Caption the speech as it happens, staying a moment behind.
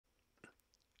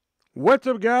What's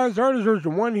up, guys?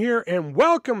 ArtistVersion1 here, and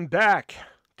welcome back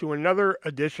to another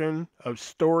edition of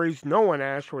Stories No One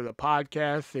Asked for, the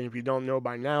podcast. And if you don't know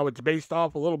by now, it's based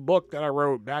off a little book that I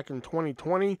wrote back in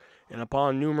 2020. And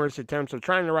upon numerous attempts of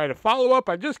trying to write a follow-up,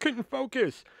 I just couldn't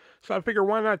focus. So I figured,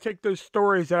 why not take those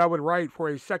stories that I would write for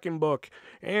a second book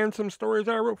and some stories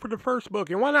that I wrote for the first book,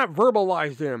 and why not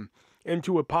verbalize them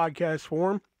into a podcast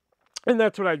form? And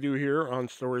that's what I do here on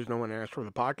Stories No One Asked for,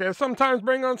 the podcast. Sometimes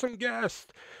bring on some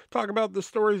guests, talk about the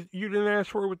stories you didn't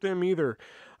ask for with them either.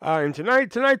 And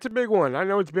tonight's a big one. I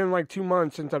know it's been like 2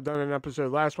 months since I've done an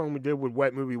episode. Last one we did with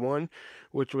Wet Movie 1,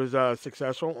 which was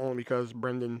successful only because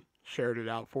Brendan shared it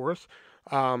out for us.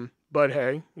 But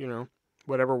hey,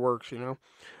 whatever works,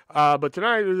 But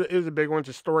tonight is a big one. It's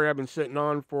a story I've been sitting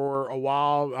on for a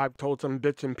while. I've told some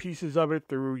bits and pieces of it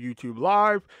through YouTube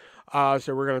Live.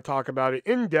 So we're going to talk about it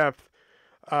in depth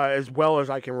as well as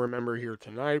I can remember here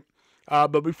tonight.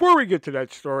 But before we get to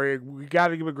that story, we got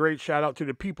to give a great shout out to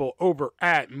the people over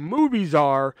at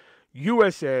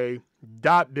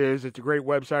MoviesAreUSA.biz. It's a great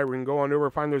website. We can go on over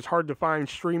and find those hard to find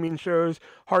streaming shows,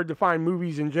 hard to find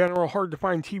movies in general, hard to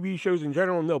find TV shows in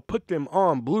general, and they'll put them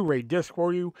on Blu-ray disc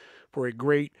for you for a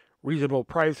great, reasonable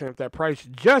price. And if that price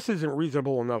just isn't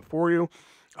reasonable enough for you,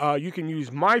 you can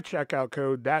use my checkout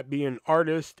code, that being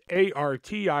artist,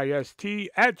 ARTIST,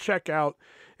 at checkout,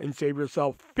 and save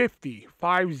yourself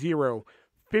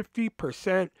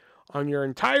 50% on your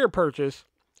entire purchase.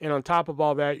 And on top of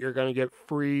all that, you're going to get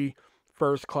free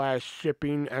first-class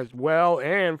shipping as well.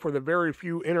 And for the very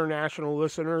few international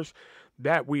listeners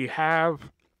that we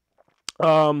have,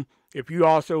 if you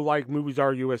also like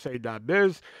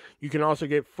MoviesAreUSA.biz, you can also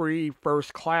get free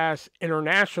first-class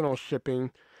international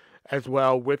shipping as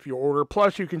well with your order.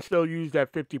 Plus, you can still use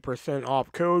that 50%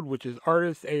 off code, which is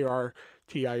artist,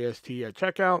 ARTIST, at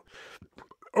checkout.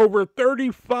 Over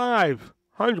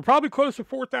 3,500, probably close to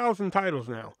 4,000 titles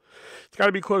now. It's got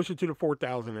to be closer to the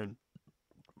 4,000 and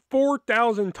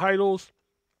 4,000 titles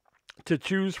to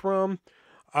choose from.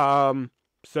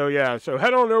 So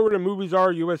head on over to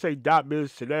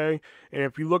MoviesAreUSA.biz today, and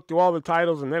if you look through all the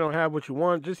titles and they don't have what you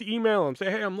want, just email them. Say,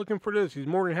 hey, I'm looking for this. He's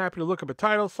more than happy to look up a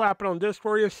title, slap it on disc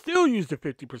for you, still use the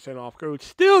 50% off code,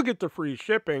 still get the free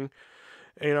shipping,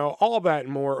 all that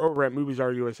and more over at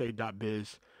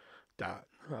MoviesAreUSA.biz.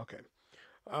 Okay.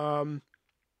 And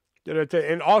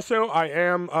also, I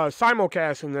am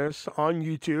simulcasting this on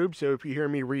YouTube, so if you hear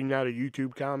me reading out a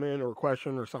YouTube comment or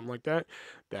question or something like that,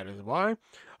 that is why.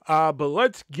 But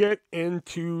let's get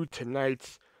into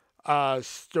tonight's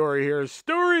story here. A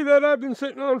story that I've been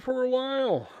sitting on for a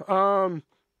while.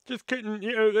 Just kidding.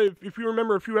 If you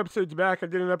remember a few episodes back, I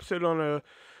did an episode on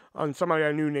somebody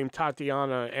I knew named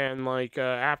Tatiana, and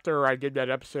after I did that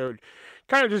episode,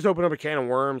 kind of just opened up a can of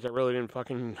worms that really didn't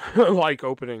fucking like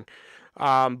opening.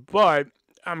 But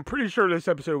I'm pretty sure this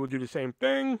episode will do the same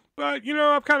thing. But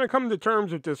I've kind of come to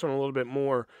terms with this one a little bit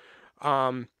more.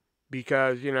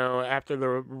 Because, after the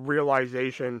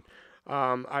realization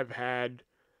I've had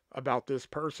about this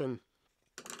person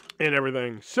and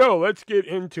everything. So let's get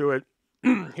into it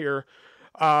here.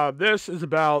 This is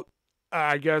about,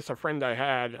 I guess, a friend I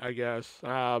had,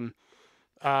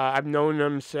 I've known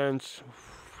them since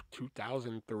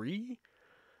 2003,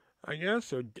 I guess.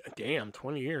 So, damn,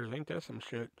 20 years. Ain't that some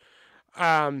shit?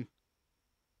 But,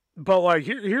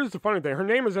 here's the funny thing. Her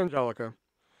name is Angelica.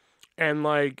 And,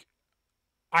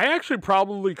 I actually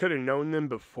probably could have known them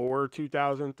before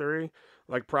 2003,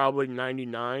 probably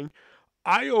 99.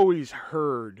 I always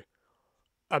heard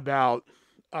about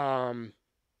Angelica,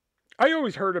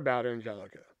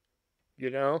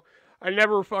 I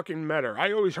never fucking met her.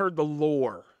 I always heard the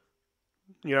lore,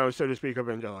 so to speak, of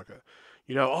Angelica.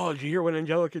 Oh, did you hear what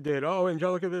Angelica did? Oh,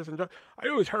 Angelica this, Angelica. I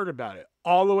always heard about it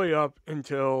all the way up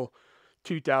until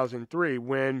 2003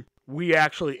 when we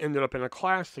actually ended up in a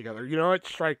class together. Let's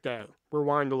strike that.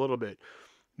 Rewind a little bit.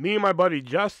 Me and my buddy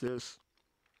Justice,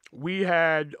 we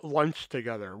had lunch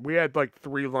together. We had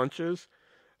 3 lunches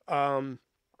at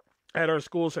our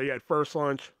school. So you had first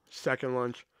lunch, second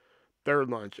lunch, third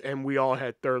lunch. And we all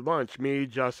had third lunch. Me,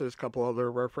 Justice, a couple other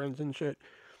of our friends and shit.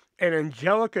 And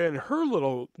Angelica and her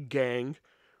little gang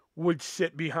would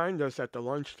sit behind us at the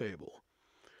lunch table.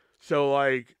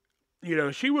 So,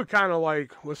 she would kind of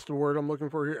what's the word I'm looking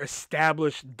for here?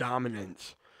 Establish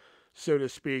dominance, so to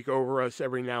speak, over us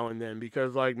every now and then.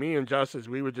 Because, me and Justice,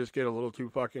 we would just get a little too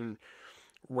fucking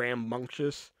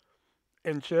rambunctious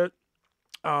and shit.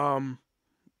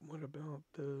 What about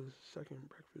the second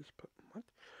breakfast? What?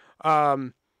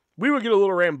 We would get a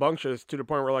little rambunctious to the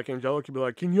point where, Angelica could be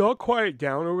like, can y'all quiet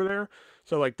down over there?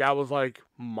 So, that was,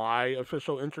 my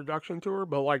official introduction to her.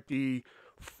 But, the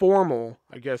formal,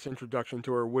 I guess, introduction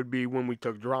to her would be when we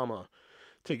took drama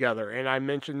together. And I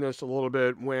mentioned this a little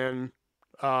bit when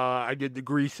I did the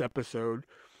Grease episode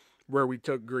where we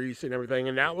took Grease and everything.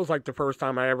 And that was like the first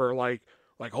time I ever like,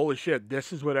 holy shit,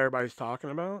 this is what everybody's talking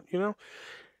about, you know?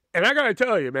 And I gotta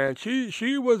tell you, man,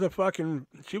 she was a fucking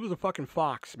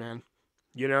fox, man.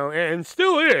 You know, and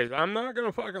still is. I'm not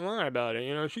gonna fucking lie about it.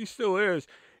 You know, she still is.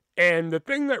 And the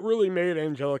thing that really made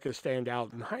Angelica stand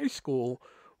out in high school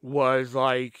was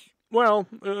like, well,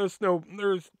 there's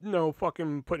no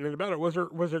fucking putting it about it. Was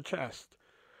her chest?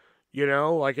 You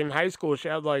know, like in high school, she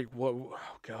had like what? Oh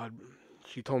God,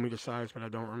 she told me the size, but I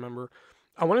don't remember.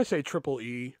 I want to say triple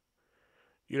E.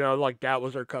 You know, like that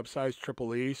was her cup size,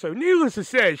 triple E. So needless to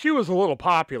say, she was a little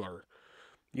popular.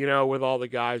 You know, with all the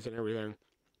guys and everything.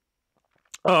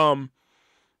 But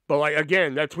like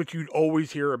again, that's what you'd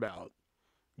always hear about.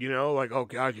 You know, like, oh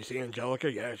God, you see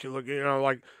Angelica? Yeah, she look, you know,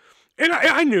 like, and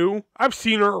I knew, I've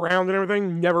seen her around and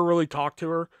everything, never really talked to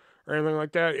her or anything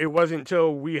like that. It wasn't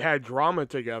until we had drama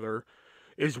together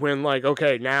is when, like,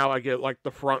 okay, now I get, like,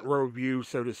 the front row view,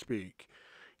 so to speak,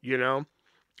 you know?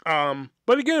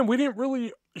 But again, we didn't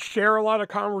really share a lot of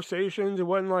conversations. It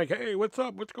wasn't like, hey, what's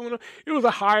up? What's going on? It was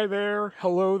a hi there,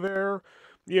 hello there.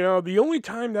 You know, the only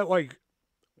time that, like,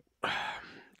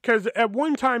 because at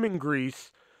one time in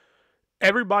Greece,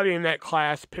 everybody in that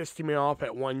class pissed me off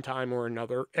at one time or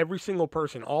another. Every single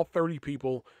person, all 30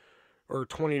 people or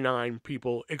 29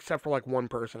 people, except for like one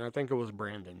person. I think it was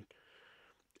Brandon.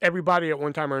 Everybody at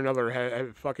one time or another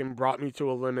had fucking brought me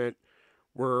to a limit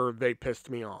where they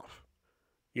pissed me off.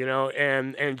 You know,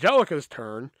 and Angelica's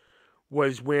turn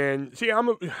was when, see,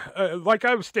 like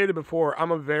I've stated before,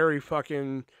 I'm a very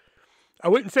fucking, I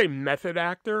wouldn't say method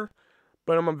actor,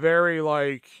 but I'm a very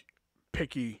like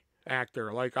picky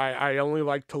actor. Like I only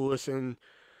like to listen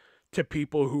to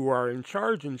people who are in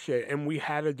charge and shit. And we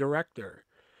had a director.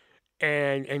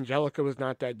 And Angelica was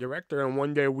not that director. And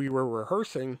one day we were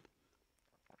rehearsing.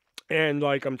 And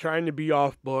like I'm trying to be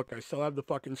off book. I still have the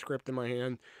fucking script in my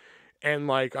hand. And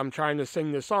like I'm trying to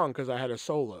sing this song because I had a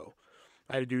solo.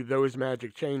 I had to do those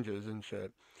magic changes and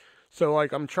shit. So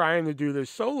like I'm trying to do this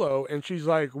solo and she's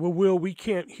like, well, Will, we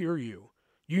can't hear you.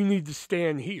 You need to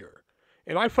stand here.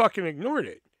 And I fucking ignored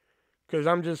it. Because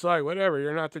I'm just like, whatever,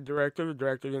 you're not the director. The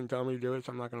director didn't tell me to do it,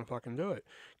 so I'm not going to fucking do it.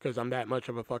 Because I'm that much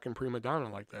of a fucking prima donna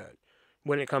like that.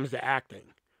 When it comes to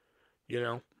acting.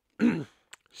 You know?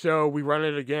 So we run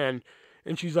it again.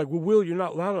 And she's like, well, Will, you're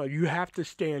not loud enough. You have to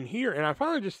stand here. And I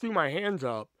finally just threw my hands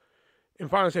up. And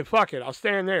finally said, fuck it, I'll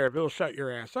stand there if it'll shut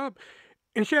your ass up.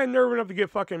 And she had nerve enough to get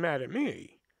fucking mad at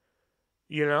me.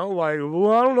 You know? Like,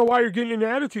 well, I don't know why you're getting an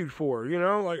attitude for. You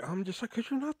know? Like, I'm just like,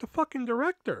 because you're not the fucking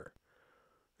director.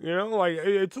 You know, like,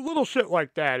 it's a little shit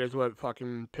like that is what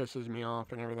fucking pisses me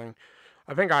off and everything.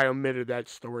 I think I omitted that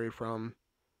story from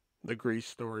the Grease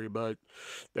story, but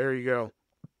there you go.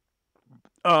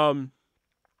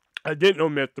 I didn't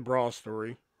omit the bra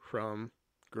story from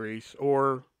Grease,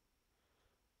 or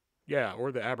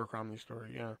the Abercrombie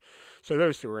story, yeah. So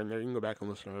those two are in there. You can go back and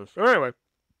listen to those. So anyway,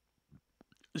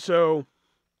 so,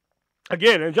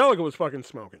 again, Angelica was fucking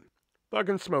smoking.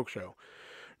 Fucking smoke show.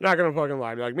 Not gonna fucking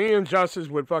lie. Like, me and Justice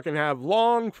would fucking have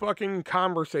long fucking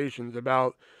conversations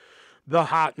about the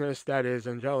hotness that is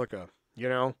Angelica, you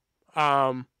know?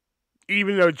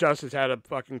 Even though Justice had a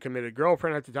fucking committed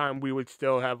girlfriend at the time, we would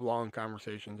still have long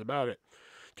conversations about it.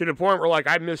 To the point where, like,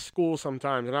 I missed school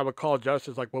sometimes, and I would call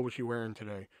Justice, like, what was she wearing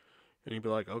today? And he'd be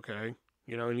like, okay.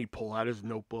 You know, and he'd pull out his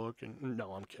notebook, and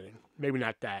no, I'm kidding. Maybe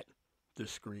not that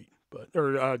discreet,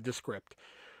 or descript,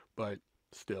 but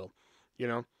still, you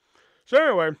know? So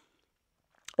anyway,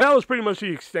 that was pretty much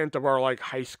the extent of our like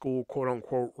high school quote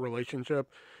unquote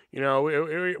relationship. You know,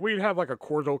 we'd have like a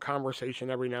cordial conversation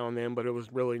every now and then, but it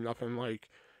was really nothing like,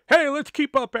 hey, let's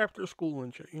keep up after school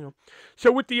and shit, you know.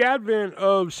 So with the advent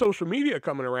of social media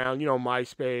coming around, you know,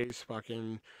 MySpace,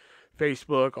 fucking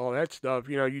Facebook, all that stuff,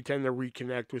 you know, you tend to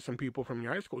reconnect with some people from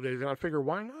your high school days, and I figure,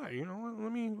 why not? You know,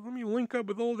 let me link up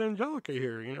with old Angelica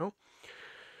here, you know.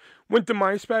 Went to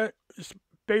MySpace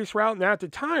route, and at the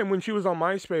time when she was on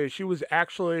MySpace, she was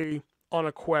actually on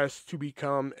a quest to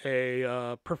become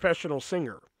a professional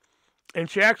singer. And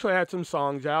she actually had some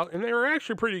songs out, and they were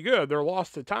actually pretty good. They're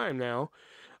lost to time now,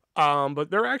 but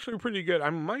they're actually pretty good. I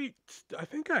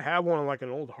think I have one on like an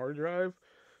old hard drive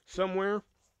somewhere.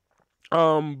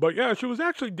 But yeah, she was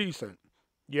actually decent.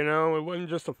 You know, it wasn't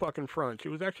just a fucking front. She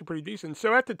was actually pretty decent.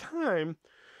 So at the time,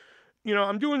 you know,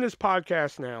 I'm doing this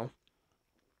podcast now.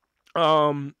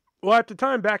 Well, at the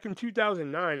time, back in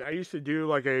 2009, I used to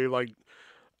do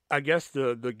I guess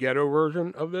the ghetto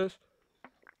version of this.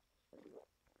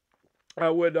 I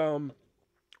would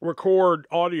record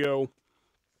audio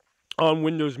on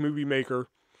Windows Movie Maker,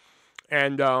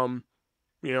 and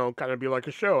you know, kind of be like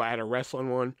a show. I had a wrestling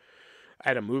one, I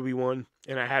had a movie one,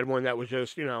 and I had one that was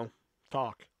just, you know,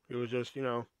 talk. It was just, you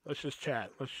know, let's just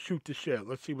chat, let's shoot the shit,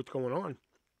 let's see what's going on.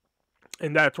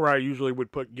 And that's where I usually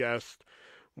would put guests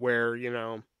where, you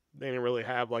know, they didn't really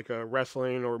have like a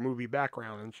wrestling or movie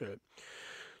background and shit.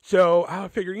 So I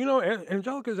figured, you know,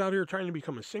 Angelica's out here trying to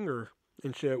become a singer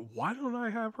and shit. Why don't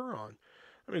I have her on?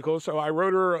 I mean, cool. So I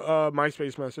wrote her a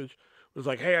MySpace message. It was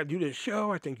like, hey, I do this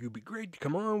show. I think you'd be great to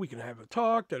come on. We can have a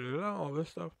talk, da da da, all this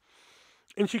stuff.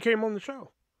 And she came on the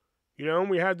show. You know, and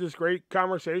we had this great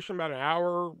conversation about an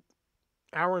hour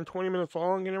and 20 minutes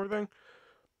long and everything.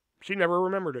 She never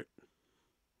remembered it.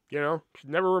 You know, she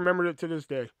never remembered it to this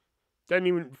day. Doesn't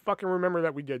even fucking remember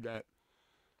that we did that.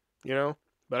 You know,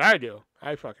 but I do.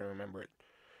 I fucking remember it.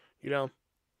 You know,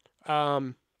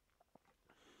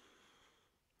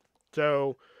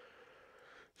 so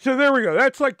there we go.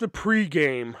 That's like the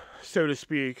pregame, so to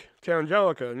speak, to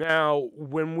Angelica. Now,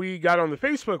 when we got on the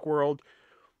Facebook world,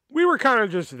 we were kind of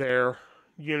just there.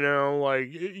 You know, like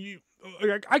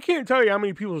I can't tell you how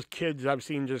many people's kids I've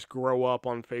seen just grow up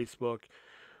on Facebook,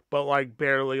 but like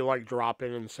barely like drop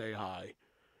in and say hi.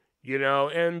 You know,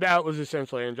 and that was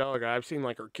essentially Angelica. I've seen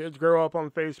like her kids grow up on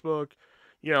Facebook.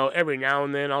 You know, every now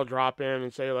and then I'll drop in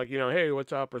and say like, you know, hey,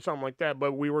 what's up or something like that.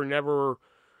 But we were never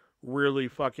really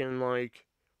fucking like,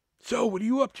 so what are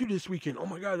you up to this weekend? Oh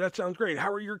my God, that sounds great.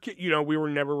 How are your kids? You know, we were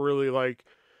never really like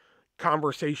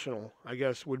conversational, I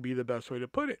guess would be the best way to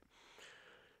put it.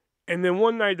 And then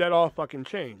one night that all fucking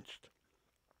changed.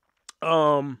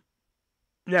 Now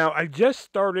I just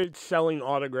started selling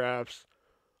autographs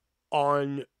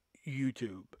on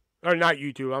YouTube. Or not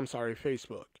YouTube, I'm sorry,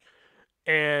 Facebook.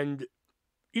 And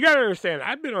you gotta understand,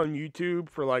 I've been on YouTube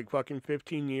for like fucking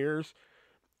 15 years.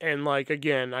 And like,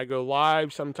 again, I go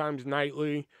live sometimes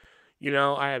nightly. You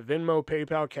know, I have Venmo,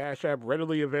 PayPal, Cash App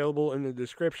readily available in the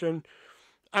description.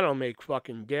 I don't make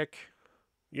fucking dick,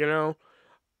 you know.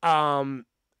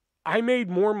 I made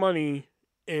more money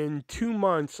in 2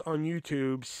 months on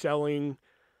YouTube selling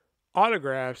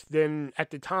autographs than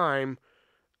at the time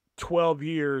 12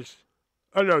 years.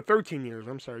 Oh no, 13 years.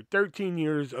 I'm sorry. 13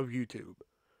 years of YouTube.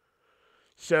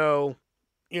 So,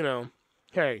 you know,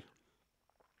 hey.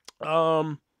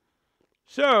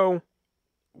 So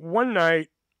one night,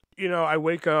 you know, I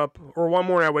wake up, or one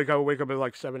morning I wake up at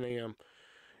like 7 a.m.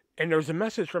 And there's a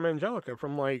message from Angelica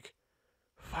from like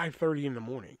 5:30 in the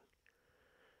morning.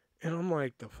 And I'm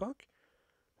like, the fuck?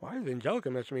 Why is Angelica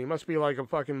messaging me? It must be like a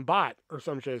fucking bot or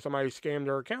some shit. Somebody scammed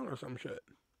her account or some shit.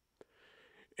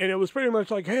 And it was pretty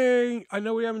much like, hey, I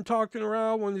know we haven't talked in a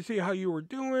while. Wanted to see how you were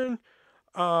doing.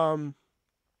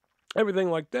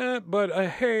 Everything like that. But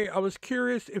hey, I was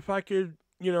curious if I could,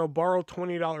 you know, borrow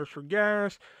 $20 for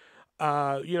gas.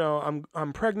 You know,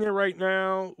 I'm pregnant right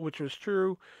now, which was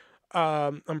true.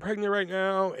 I'm pregnant right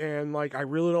now, and like I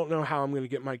really don't know how I'm gonna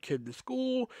get my kid to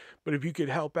school. But if you could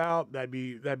help out, that'd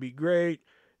be great,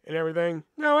 and everything.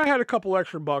 Now I had a couple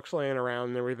extra bucks laying around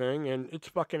and everything, and it's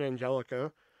fucking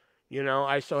Angelica. You know,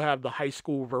 I still have the high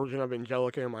school version of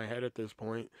Angelica in my head at this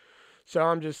point. So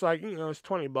I'm just like, you know, it's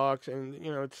 $20, and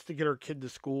you know, it's to get her kid to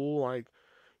school. Like,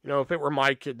 you know, if it were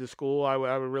my kid to school, I would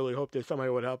really hope that somebody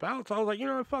would help out. So I was like, you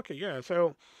know, fuck it, yeah.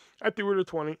 So I threw her to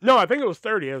 20. No, I think it was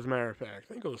 30, as a matter of fact.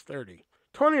 I think it was 30.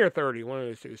 20 or 30, one of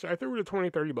those two. So I threw her to 20,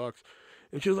 $30.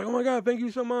 And she was like, oh my God, thank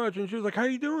you so much. And she was like, how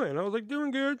you doing? I was like,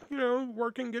 doing good, you know,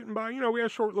 working, getting by. You know, we had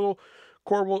a short little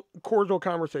cordial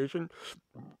conversation.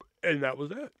 And that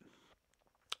was it.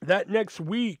 That next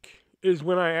week is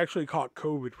when I actually caught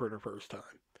COVID for the first time.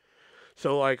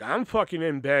 So, like, I'm fucking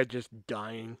in bed just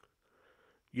dying,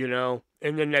 you know?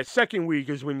 And then that second week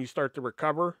is when you start to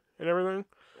recover and everything.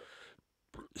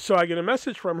 So I get a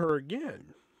message from her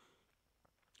again.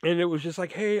 And it was just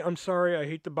like, hey, I'm sorry, I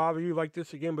hate to bother you like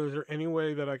this again, but is there any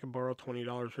way that I can borrow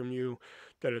 $20 from you?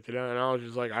 Da-da-da-da. And I was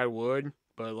just like, I would,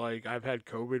 but like, I've had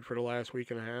COVID for the last week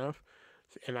and a half,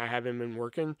 and I haven't been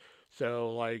working.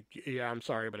 So, like, yeah, I'm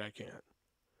sorry, but I can't.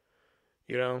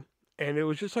 You know? And it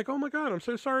was just like, oh my God, I'm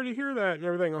so sorry to hear that and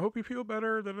everything. I hope you feel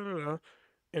better. Da-da-da-da.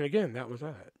 And again, that was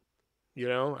that. You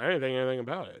know? I didn't think anything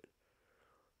about it.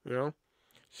 You know?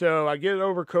 So I get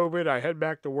over COVID. I head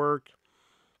back to work.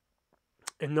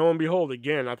 And lo and behold,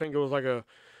 again, I think it was like a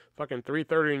fucking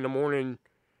 3:30 in the morning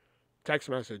text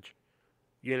message.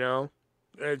 You know?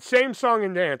 Same song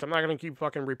and dance. I'm not going to keep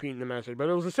fucking repeating the message. But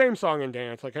it was the same song and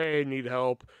dance. Like, hey, need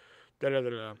help.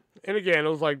 Da-da-da-da. And again, it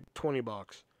was like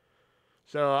 $20.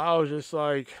 So I was just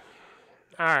like,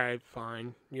 all right,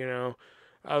 fine. You know?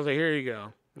 I was like, here you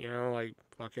go. You know, like,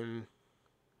 fucking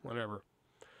whatever.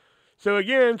 So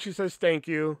again, she says thank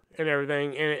you and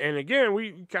everything, and again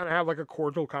we kind of have like a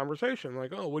cordial conversation,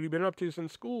 like, oh, what have you been up to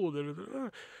since school? Da, da, da, da.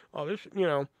 Oh, this,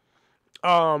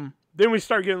 Then we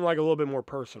start getting like a little bit more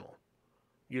personal.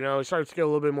 It starts to get a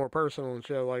little bit more personal and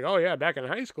shit. Like, oh yeah, back in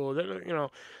high school,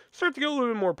 start to get a little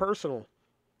bit more personal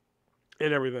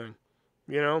and everything.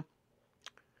 You know.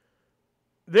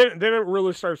 Then it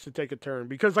really starts to take a turn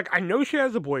because like I know she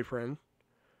has a boyfriend.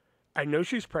 I know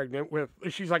she's pregnant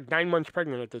she's like 9 months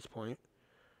pregnant at this point.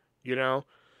 You know.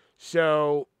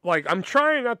 So, like, I'm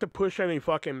trying not to push any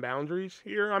fucking boundaries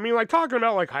here. I mean, like, talking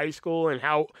about, like, high school and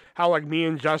how like, me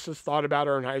and Justice thought about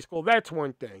her in high school, that's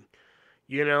one thing.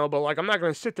 But, like, I'm not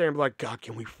going to sit there and be like, God,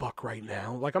 can we fuck right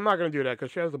now? Like, I'm not going to do that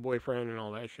because she has a boyfriend and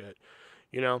all that shit,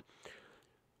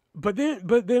 But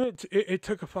then it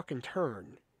took a fucking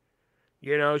turn.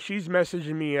 She's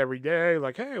messaging me every day,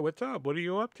 like, hey, what's up? What are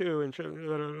you up to? And shit.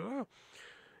 Blah, blah, blah.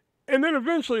 And then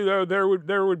eventually, though, there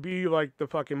would be, like, the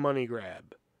fucking money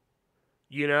grab.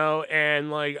 And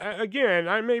like, again,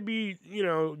 I may be,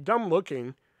 dumb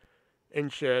looking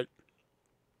and shit.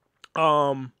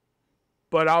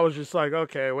 But I was just like,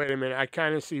 okay, wait a minute. I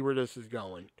kind of see where this is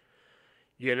going.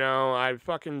 I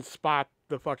fucking spot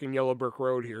the fucking yellow brick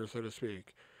road here, so to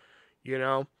speak.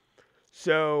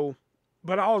 So,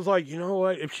 but I was like, you know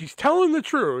what? If she's telling the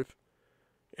truth,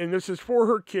 and this is for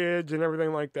her kids and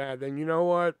everything like that, then you know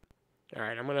what? All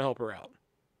right, I'm going to help her out.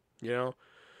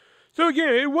 So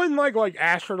again, it wasn't like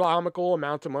astronomical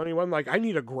amounts of money. It wasn't like, I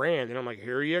need $1,000. And I'm like,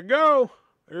 here you go.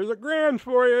 There's $1,000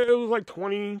 for you. It was like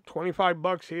 20, 25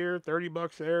 bucks here, 30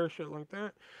 bucks there, shit like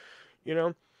that.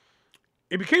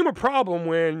 It became a problem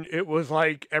when it was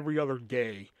like every other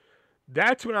day.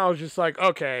 That's when I was just like,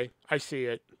 okay, I see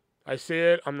it.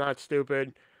 I'm not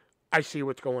stupid. I see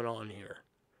what's going on here.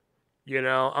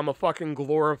 I'm a fucking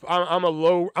I'm a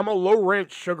low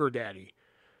rent sugar daddy.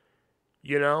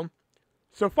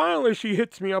 So finally, she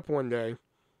hits me up one day,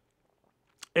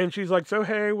 and she's like, so,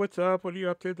 hey, what's up? What are you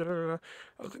up to? Da, da, da.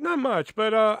 I was like, not much,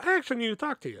 but I actually need to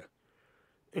talk to you.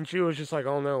 And she was just like,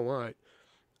 oh, no, what?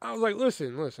 I was like,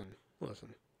 listen.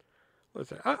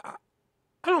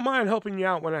 I don't mind helping you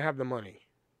out when I have the money.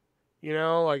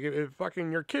 Like, if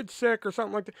fucking your kid's sick or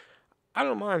something like that, I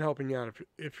don't mind helping you out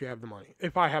if you have the money,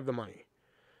 if I have the money.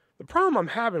 The problem I'm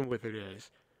having with it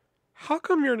is, how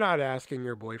come you're not asking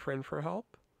your boyfriend for help?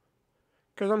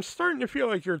 Because I'm starting to feel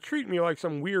like you're treating me like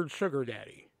some weird sugar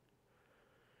daddy.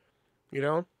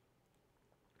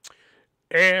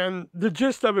 And the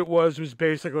gist of it was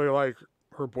basically like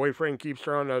her boyfriend keeps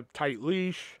her on a tight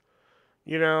leash.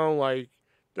 Like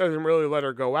doesn't really let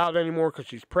her go out anymore because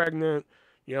she's pregnant.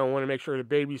 Want to make sure the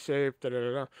baby's safe. Da, da,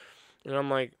 da, da. And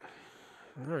I'm like,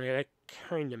 all right, that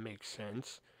kind of makes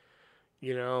sense.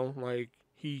 Like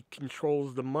he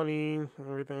controls the money and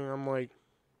everything. I'm like,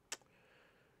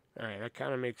 all right, that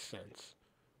kind of makes sense.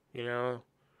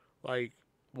 Like,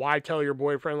 why tell your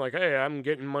boyfriend, like, hey, I'm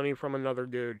getting money from another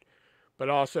dude. But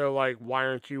also, like, why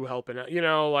aren't you helping out?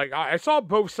 Like, I saw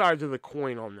both sides of the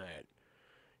coin on that.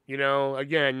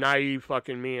 Again, naive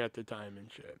fucking me at the time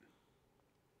and shit.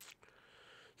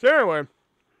 So anyway, a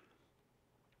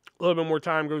little bit more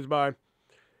time goes by.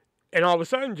 And all of a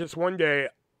sudden, just one day,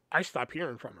 I stop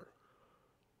hearing from her.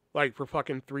 Like, for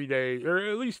fucking 3 days, or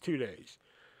at least 2 days.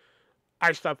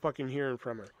 I stopped fucking hearing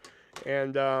from her.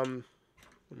 And, let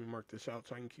me mark this out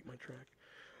so I can keep my track.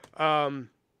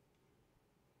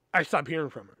 I stopped hearing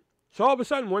from her. So all of a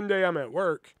sudden, one day I'm at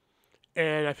work,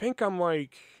 and I think I'm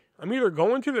either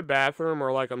going to the bathroom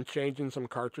or like I'm changing some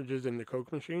cartridges in the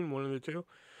Coke machine, one of the two.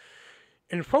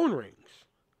 And the phone rings.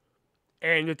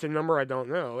 And it's a number I don't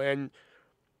know. And,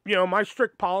 my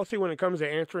strict policy when it comes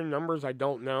to answering numbers I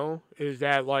don't know is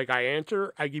that, like, I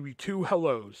answer, I give you 2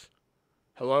 hellos.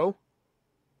 Hello?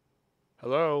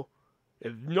 Hello?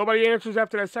 If nobody answers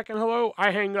after that second hello,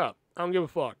 I hang up. I don't give a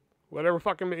fuck. Whatever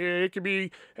fucking, it could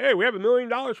be, hey, we have $1 million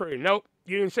for you. Nope.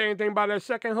 You didn't say anything about that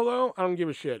second hello? I don't give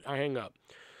a shit. I hang up.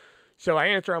 So I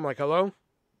answer, I'm like, hello?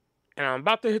 And I'm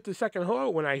about to hit the second hello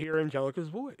when I hear Angelica's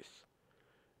voice.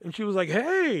 And she was like,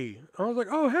 hey. I was like,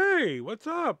 oh, hey, what's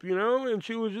up? And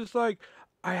she was just like,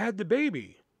 I had the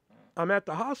baby. I'm at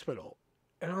the hospital.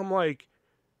 And I'm like,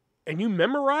 and you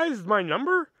memorized my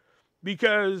number?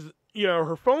 Because,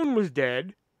 her phone was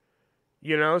dead.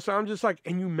 So I'm just like,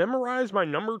 and you memorized my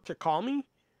number to call me?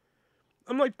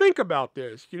 I'm like, think about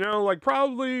this. Like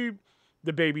probably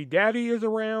the baby daddy is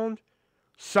around,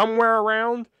 somewhere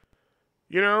around.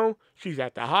 She's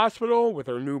at the hospital with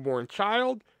her newborn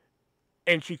child,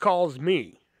 and she calls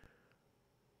me.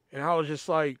 And I was just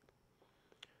like,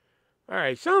 all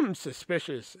right, something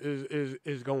suspicious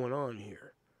is going on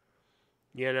here.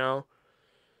 So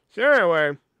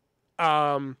anyway,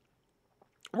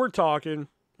 we're talking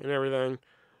and everything.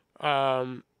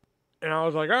 And I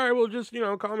was like, all right, well, just,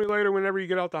 call me later whenever you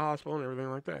get out the hospital and everything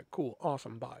like that. Cool.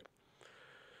 Awesome. Bye.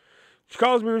 She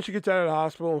calls me when she gets out of the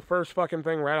hospital. First fucking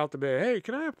thing right out the bed. Hey,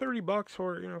 can I have $30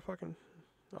 for, fucking.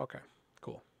 Okay.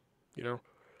 Cool.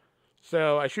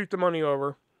 So I shoot the money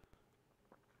over.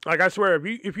 Like, I swear,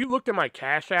 if you looked at my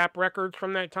Cash App records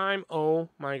from that time, oh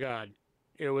my God.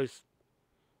 It was,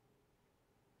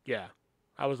 yeah.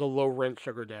 I was a low rent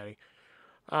sugar daddy.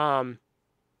 I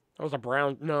was a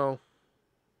brown, no.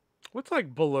 What's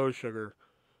like below sugar?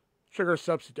 Sugar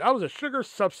substitute. I was a sugar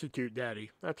substitute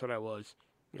daddy. That's what I was.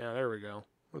 Yeah, there we go.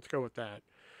 Let's go with that.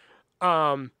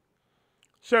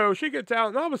 So she gets out,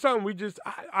 and all of a sudden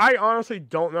I honestly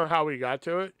don't know how we got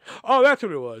to it. Oh, that's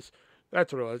what it was.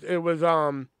 It was,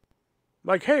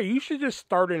 like, hey, you should just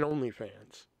start an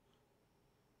OnlyFans.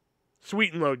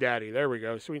 Sweet and Low Daddy. There we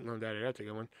go. Sweet and Low Daddy. That's a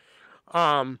good one.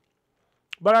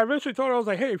 But I eventually told her, I was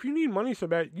like, hey, if you need money so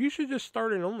bad, you should just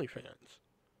start an OnlyFans.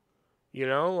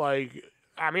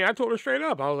 I told her straight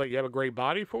up. I was like, you have a great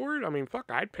body for it? I mean, fuck,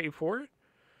 I'd pay for it.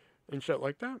 And shit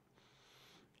like that.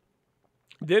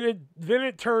 Then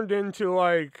it turned into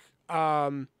like,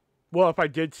 well, if I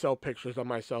did sell pictures of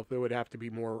myself, it would have to be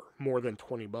more than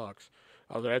 $20.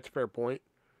 I was like, that's a fair point.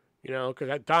 Because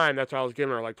at the time, that's what I was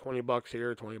giving her, like $20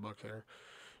 here, $20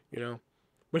 there,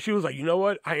 But she was like, you know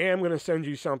what? I am going to send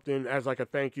you something as like a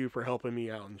thank you for helping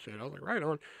me out and shit. I was like, right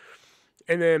on.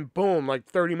 And then, boom, like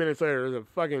 30 minutes later, there's a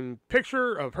fucking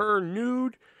picture of her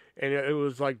nude. And it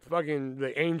was like fucking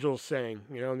the angels sang,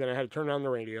 and then I had to turn on the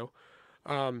radio.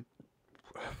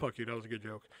 Fuck you, that was a good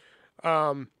joke.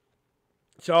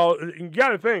 So you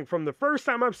gotta think, from the first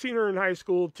time I've seen her in high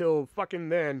school till fucking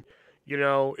then,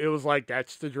 it was like,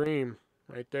 that's the dream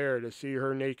right there, to see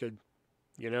her naked.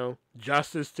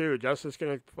 Justice too. Justice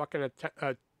gonna fucking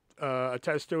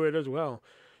attest to it as well.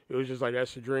 It was just like,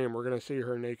 that's the dream. We're gonna see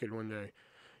her naked one day,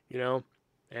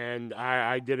 and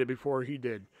I did it before he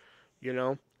did,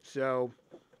 So,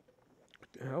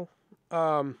 what the hell?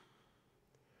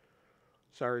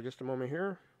 Sorry, just a moment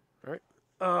here. All right.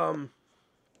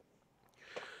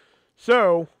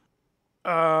 So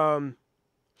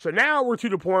now we're to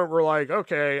the point where, like,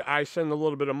 okay, I send a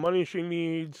little bit of money she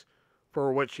needs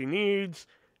for what she needs,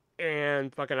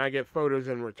 and fucking I get photos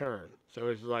in return. So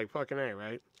it's like, fucking A,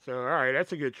 right? So, all right,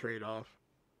 that's a good trade-off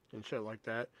and shit like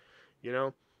that,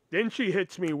 Then she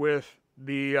hits me with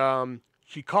the,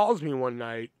 she calls me one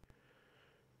night.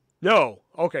 No.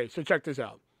 Okay, so check this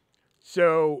out.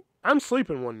 So I'm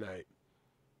sleeping one night,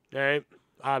 right?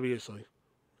 Obviously.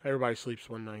 Everybody sleeps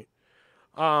one night.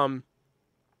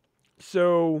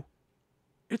 So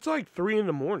it's like 3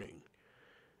 a.m.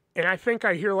 And I think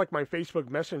I hear like my Facebook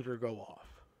Messenger go off.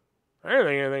 I didn't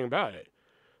think anything about it.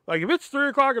 Like, if it's 3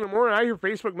 o'clock in the morning, I hear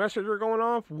Facebook Messenger going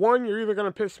off, 1, you're either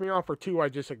going to piss me off, or 2, I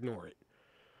just ignore it.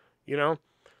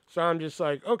 So I'm just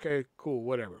like, okay, cool,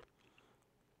 whatever.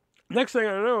 Next thing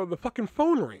I know, the fucking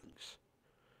phone rings.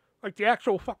 Like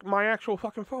my actual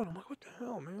fucking phone. I'm like, what the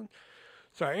hell, man?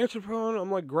 So I answer the phone. I'm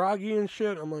like groggy and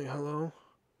shit. I'm like, hello.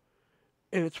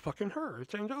 And it's fucking her.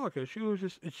 It's Angelica. She was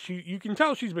just, you can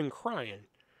tell she's been crying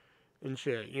and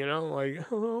shit, like,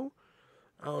 hello.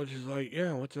 I was just like,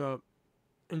 yeah, what's up?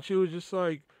 And she was just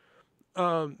like,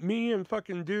 me and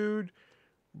fucking dude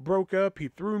broke up. He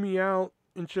threw me out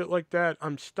and shit like that.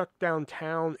 I'm stuck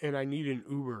downtown and I need an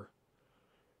Uber.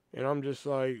 And I'm just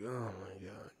like, oh my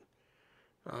God.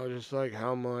 I was just like,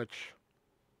 how much?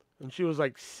 And she was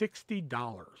like, $60.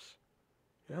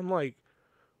 And I'm like,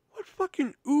 what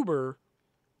fucking Uber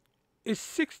is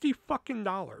 $60 fucking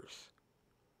dollars?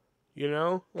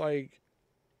 Like,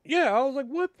 yeah, I was like,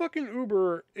 what fucking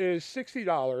Uber is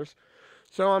 $60?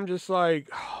 So I'm just like,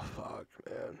 oh, fuck,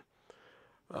 man.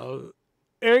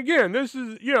 And again, this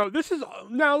is,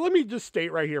 now let me just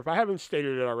state right here, if I haven't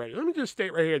stated it already, let me just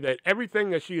state right here that everything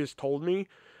that she has told me,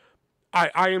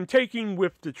 I am taking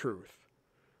with the truth.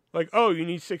 Like, oh, you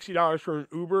need $60 for an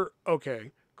Uber?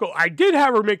 Okay, cool. I did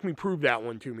have her make me prove that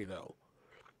one to me, though.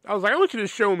 I was like, I want you to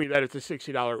show me that it's a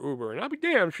 $60 Uber. And I'll be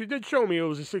damned, she did show me it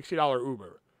was a $60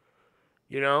 Uber.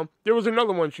 There was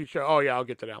another one she showed. Oh, yeah, I'll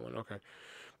get to that one. Okay.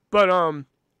 But, I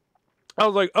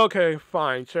was like, okay,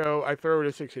 fine. So I throw it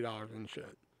at $60 and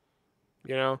shit.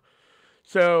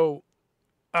 So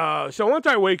once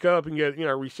I wake up and get,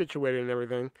 resituated and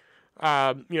everything,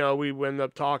 we end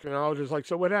up talking, and I was just like,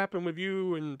 so what happened with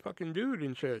you and fucking dude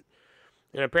and shit?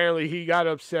 And apparently he got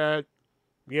upset,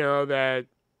 that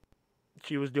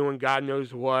she was doing God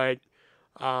knows what.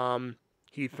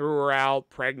 He threw her out,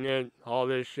 pregnant, all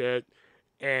this shit,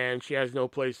 and she has no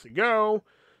place to go,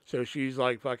 so she's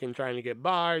like fucking trying to get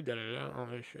by, all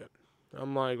this shit.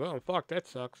 I'm like, well, fuck, that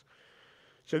sucks.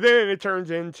 So then it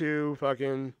turns into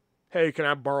fucking, hey, can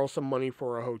I borrow some money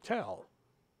for a hotel?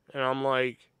 And I'm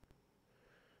like,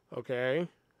 okay,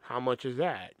 how much is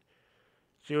that?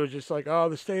 She was just like, oh,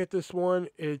 the stay at this one,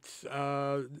 it's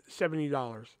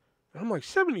 $70. And I'm like,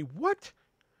 70 what?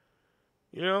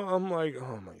 You know, I'm like,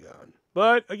 oh my God.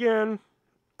 But again,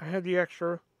 I had the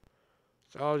extra.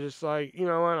 So I was just like, you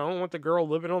know what, I don't want the girl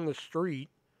living on the street,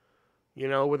 you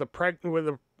know, with a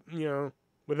you know,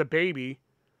 with a baby,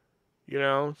 you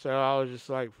know. So I was just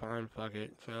like, fine, fuck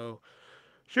it. So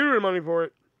shoot her the money for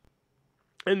it.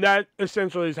 And that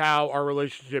essentially is how our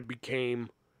relationship became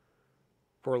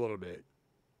for a little bit.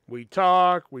 We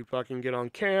talk, we fucking get on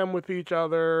cam with each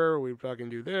other, we fucking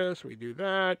do this, we do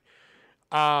that.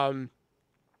 Um,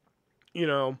 you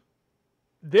know,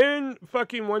 then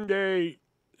fucking one day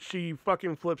she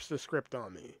fucking flips the script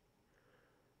on me.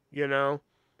 You know?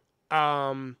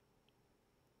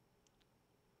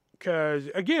 Cause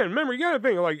again, remember, you gotta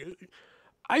think, like,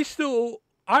 I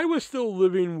was still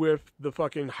living with the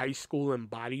fucking high school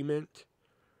embodiment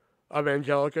of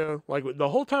Angelica. Like, the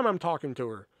whole time I'm talking to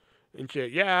her and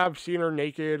shit. Yeah, I've seen her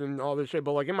naked and all this shit,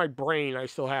 but like in my brain, I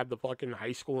still have the fucking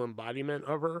high school embodiment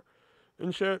of her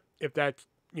and shit. If that's,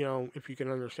 you know, if you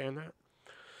can understand that.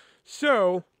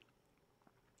 So,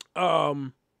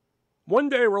 one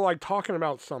day we're like talking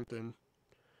about something.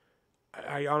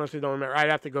 I honestly don't remember.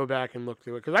 I'd have to go back and look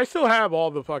through it because I still have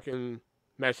all the fucking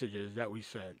messages that we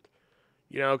sent.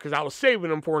 You know, because I was saving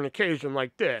them for an occasion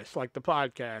like this, like the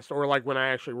podcast, or like when I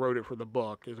actually wrote it for the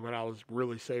book is what I was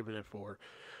really saving it for.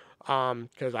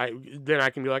 Because then I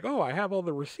can be like, oh, I have all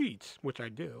the receipts, which I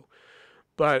do.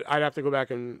 But I'd have to go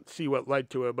back and see what led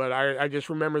to it. But I just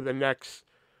remember the next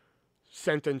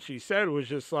sentence she said was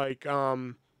just like,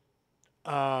 I'm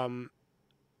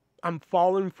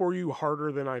falling for you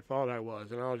harder than I thought I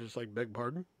was. And I was just like, beg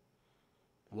pardon?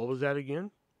 What was that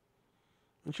again?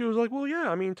 And she was like, well, yeah,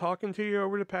 I mean, talking to you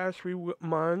over the past 3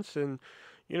 months and,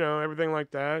 you know, everything like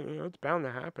that, you know, it's bound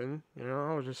to happen. You know,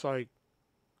 I was just like,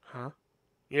 huh?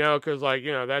 You know, because, like,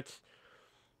 you know, that's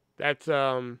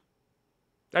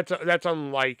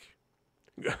unlike,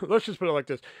 let's just put it like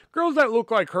this. Girls that look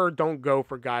like her don't go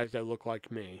for guys that look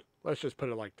like me. Let's just put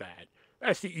it like that.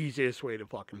 That's the easiest way to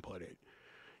fucking put it.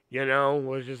 You know,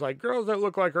 was just like, girls that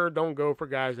look like her don't go for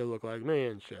guys that look like me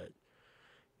and shit.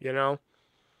 You know?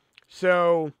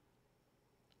 So,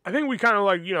 I think we kind of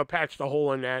like, you know, patched a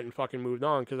hole in that and fucking moved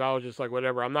on because I was just like,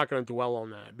 whatever, I'm not going to dwell on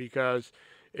that because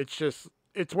it's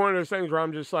one of those things where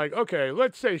I'm just like, okay,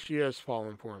 let's say she is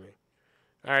falling for me.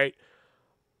 All right.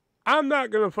 I'm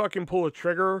not going to fucking pull a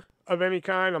trigger of any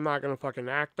kind. I'm not going to fucking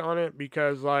act on it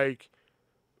because, like,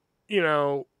 you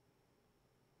know,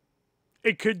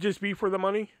 it could just be for the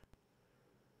money.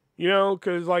 You know,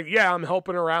 because, like, yeah, I'm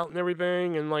helping her out and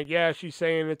everything. And, like, yeah, she's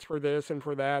saying it's for this and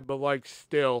for that. But, like,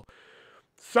 still,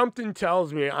 something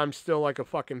tells me I'm still like a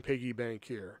fucking piggy bank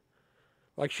here.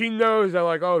 Like, she knows that,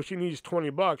 like, oh, she needs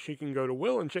 $20. She can go to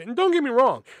Will and shit. And don't get me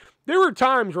wrong. There were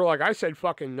times where, like, I said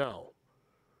fucking no.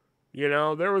 You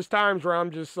know, there was times where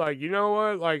I'm just like, you know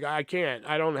what? Like, I can't.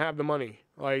 I don't have the money.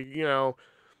 Like, you know,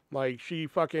 like, she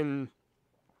fucking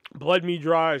bled me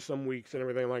dry some weeks and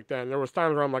everything like that. And there was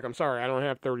times where I'm like, I'm sorry, I don't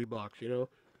have $30, you know?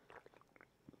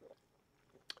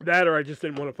 That or I just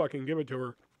didn't want to fucking give it to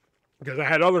her because I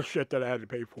had other shit that I had to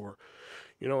pay for.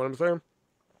 You know what I'm saying?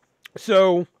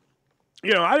 So,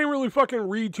 you know, I didn't really fucking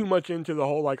read too much into the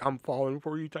whole, like, I'm falling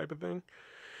for you type of thing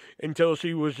until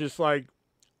she was just, like,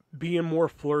 being more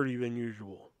flirty than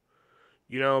usual.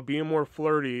 You know, being more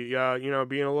flirty, you know,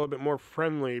 being a little bit more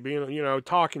friendly, being, you know,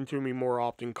 talking to me more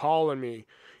often, calling me,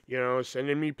 you know,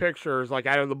 sending me pictures, like,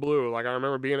 out of the blue. Like, I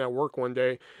remember being at work one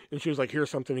day, and she was like, here's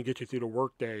something to get you through the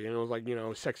work day. And it was like, you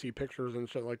know, sexy pictures and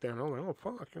shit like that. And I was like, oh,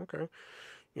 fuck, okay.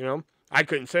 You know, I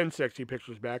couldn't send sexy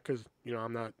pictures back because, you know,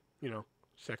 I'm not, you know,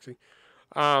 sexy.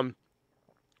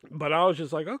 But I was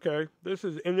just like, okay, this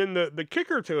is, and then the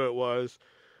kicker to it was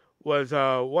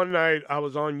one night I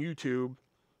was on YouTube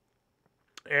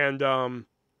and,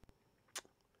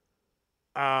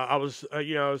 I was,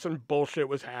 you know, some bullshit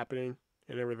was happening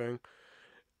and everything.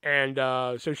 And,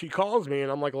 so she calls me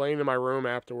and I'm like laying in my room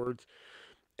afterwards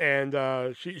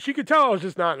and, she could tell I was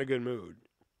just not in a good mood,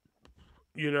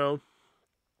 you know?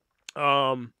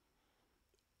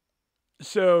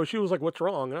 So she was like, what's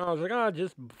wrong? And I was like,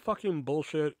 just fucking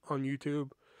bullshit on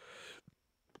YouTube.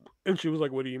 And she was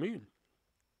like, what do you mean?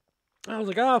 I was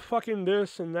like, fucking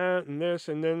this and that and this.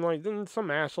 And then, like, then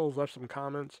some assholes left some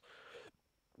comments.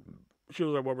 She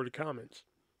was like, what were the comments?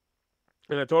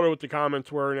 And I told her what the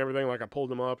comments were and everything. Like, I pulled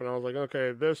them up and I was like,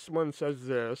 okay, this one says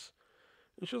this.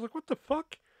 And she was like, what the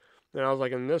fuck? And I was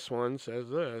like, and this one says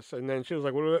this. And then she was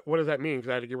like, what does that mean? Because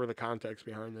I had to give her the context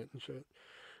behind it and shit.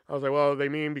 I was like, well, they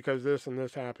mean because this and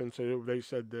this happened, so they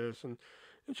said this. And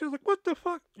she was like, what the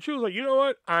fuck? She was like, you know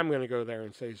what? I'm going to go there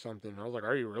and say something. I was like,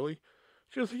 are you really?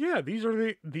 She was like, yeah, these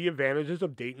are the advantages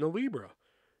of dating a Libra.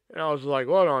 And I was like,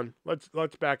 hold on, let's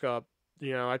back up.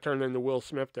 You know, I turned into Will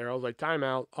Smith there. I was like,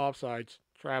 timeout, offsides,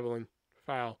 traveling,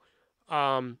 foul.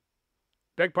 Um,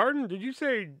 Beg pardon? Did you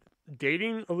say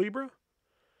dating a Libra?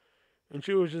 And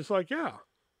she was just like, yeah.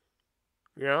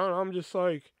 You know, and I'm just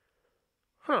like,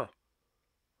 huh,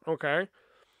 okay.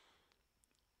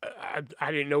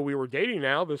 I didn't know we were dating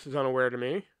now. This is unaware to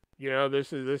me. You know,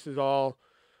 this is all,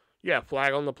 yeah,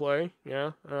 flag on the play.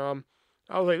 Yeah.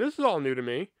 I was like, this is all new to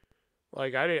me.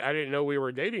 Like, I didn't know we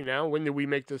were dating now. When did we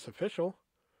make this official?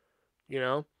 You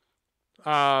know?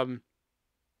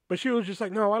 But she was just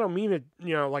like, no, I don't mean it,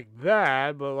 you know, like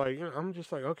that. But like, you know, I'm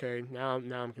just like, okay, now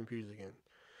I'm confused again.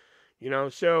 You know,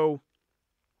 so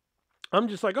I'm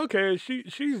just like, okay,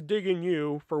 she's digging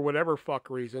you for whatever fuck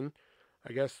reason.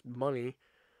 I guess money.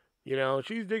 You know,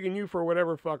 she's digging you for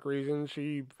whatever fuck reason.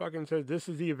 She fucking says this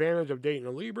is the advantage of dating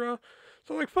a Libra.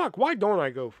 So like, fuck, why don't I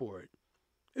go for it?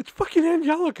 It's fucking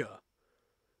Angelica.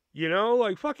 You know,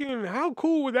 like fucking, how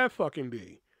cool would that fucking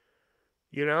be?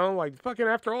 You know, like fucking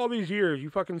after all these years, you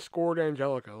fucking scored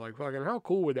Angelica. Like fucking, how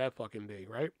cool would that fucking be,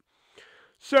 right?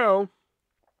 So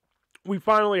we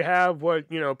finally have what,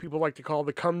 you know, people like to call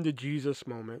the come to Jesus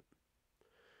moment.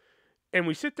 And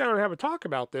we sit down and have a talk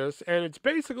about this, and it's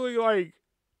basically like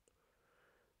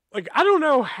I don't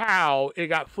know how it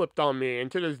got flipped on me,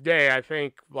 and to this day I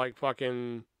think like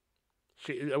fucking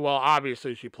well,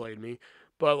 obviously she played me,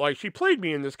 but like she played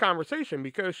me in this conversation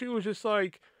because she was just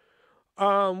like,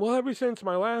 well, ever since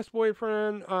my last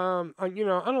boyfriend, you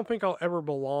know, I don't think I'll ever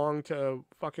belong to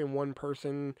fucking one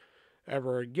person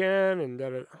ever again, and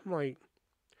that I'm like,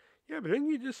 yeah, but didn't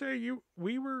you just say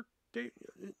we were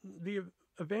the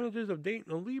advantages of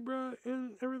dating a Libra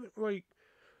and everything? Like,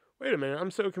 wait a minute,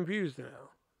 I'm so confused now.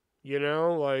 You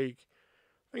know, like,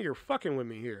 I think you're fucking with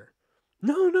me here.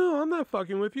 No, I'm not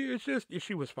fucking with you. It's just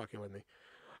she was fucking with me.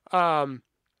 Um,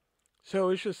 so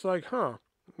it's just like, huh,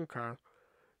 okay,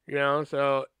 you know.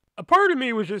 So a part of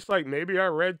me was just like, maybe I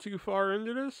read too far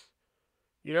into this.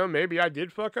 You know, maybe I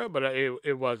did fuck up, but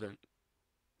it wasn't.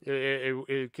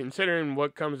 Considering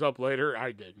what comes up later,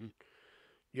 I didn't.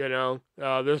 You know,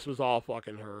 this was all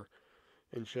fucking her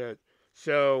and shit.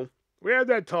 So we had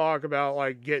that talk about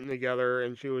like getting together,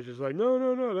 and she was just like,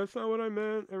 no, that's not what I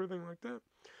meant, everything like that.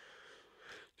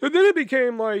 So then it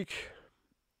became like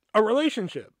a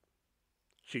relationship.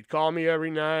 She'd call me every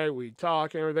night, we'd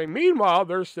talk and everything. Meanwhile,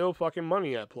 there's still fucking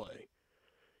money at play.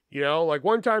 You know, like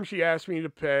one time she asked me to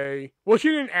pay. Well, she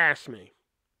didn't ask me.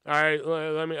 All right,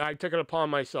 I took it upon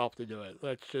myself to do it.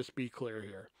 Let's just be clear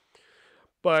here.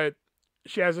 But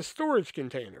she has a storage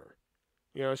container,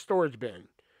 you know, a storage bin.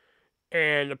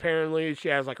 And apparently she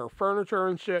has like her furniture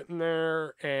and shit in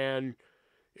there. And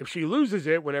if she loses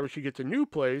it whenever she gets a new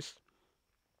place,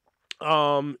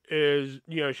 is,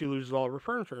 you know, she loses all of her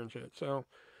furniture and shit. So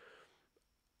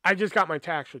I just got my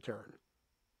tax return,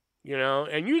 you know,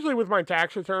 and usually with my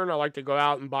tax return, I like to go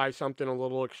out and buy something a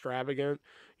little extravagant,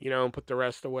 you know, and put the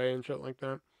rest away and shit like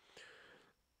that.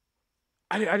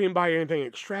 I didn't buy anything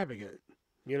extravagant,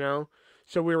 you know.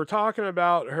 So we were talking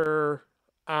about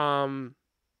um,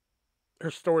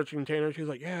 her storage container. She was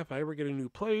like, yeah, if I ever get a new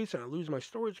place and I lose my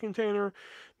storage container,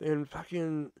 then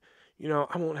fucking, you know,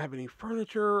 I won't have any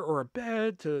furniture or a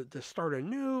bed to start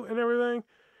anew and everything.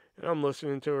 And I'm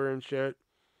listening to her and shit.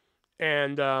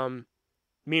 And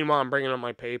meanwhile, I'm bringing up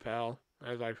my PayPal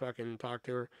as I fucking talk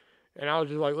to her. And I was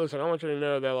just like, listen, I want you to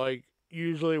know that, like,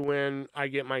 usually when I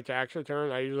get my tax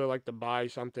return, I usually like to buy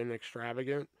something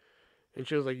extravagant. And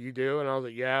she was like, you do? And I was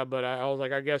like, yeah, but I was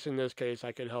like, I guess in this case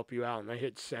I could help you out. And I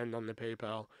hit send on the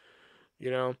PayPal,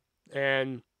 you know?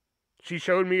 And she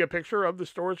showed me a picture of the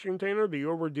storage container, the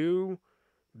overdue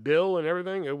bill and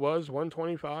everything. It was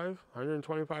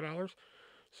 $125.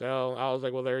 So I was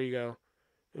like, well, there you go.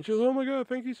 And she was, oh my God,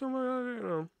 thank you so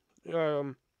much. You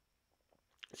know,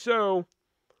 so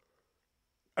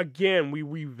again, we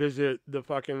revisit the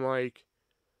fucking like,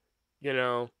 you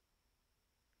know,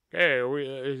 hey,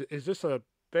 is this a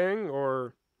thing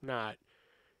or not?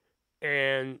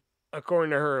 And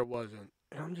according to her, it wasn't.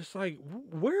 And I'm just like,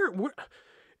 where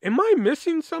am I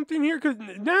missing something here? Because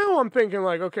now I'm thinking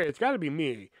like, okay, it's got to be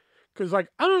me. Because like,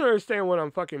 I don't understand what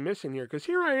I'm fucking missing here. Because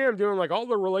here I am doing like all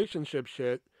the relationship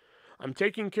shit. I'm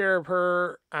taking care of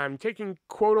her. I'm taking,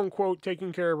 quote unquote,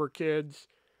 taking care of her kids.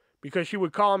 Because she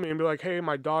would call me and be like, hey,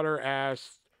 my daughter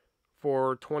asked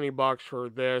for $20 for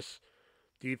this.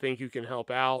 Do you think you can help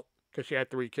out? because she had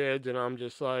 3 kids, and I'm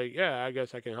just like, yeah, I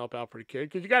guess I can help out for the kid,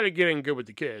 because you got to get in good with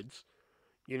the kids,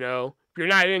 you know. If you're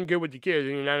not in good with the kids,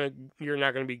 then you're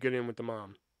not going to be good in with the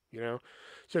mom, you know.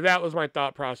 So that was my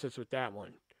thought process with that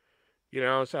one, you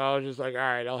know. So I was just like, all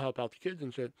right, I'll help out the kids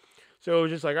and shit. So it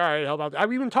was just like, all right, help out.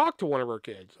 I've even talked to one of her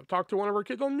kids. I've talked to one of her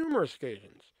kids on numerous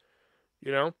occasions,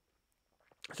 you know.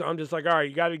 So I'm just like, all right,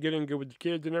 you got to get in good with the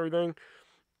kids and everything.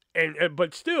 And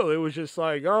but still, it was just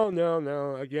like, oh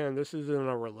no, again, this isn't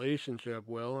a relationship.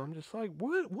 Will, I'm just like,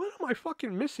 what am I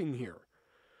fucking missing here?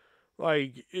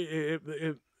 Like,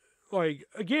 like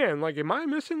again, like, am I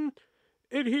missing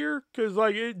it here? Because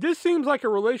like, this seems like a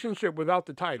relationship without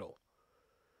the title,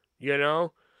 you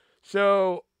know.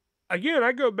 So again,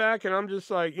 I go back and I'm just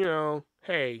like, you know,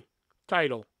 hey,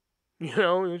 title, you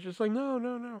know, and it's just like,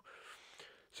 no.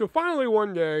 So finally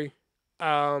one day,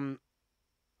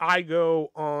 I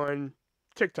go on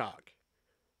TikTok,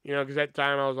 you know, because at the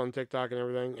time I was on TikTok and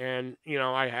everything, and, you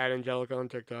know, I had Angelic on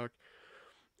TikTok,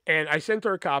 and I sent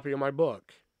her a copy of my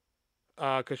book,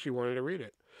 because she wanted to read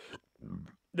it.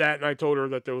 That, and I told her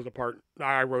that there was a part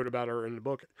I wrote about her in the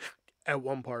book at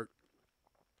one part.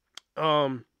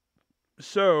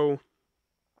 So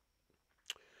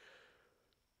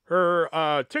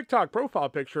her TikTok profile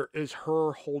picture is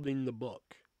her holding the book.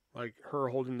 Like, her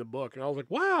holding the book. And I was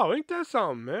like, wow, ain't that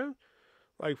something, man?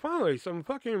 Like, finally, some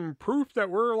fucking proof that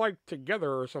we're, like,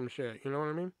 together or some shit. You know what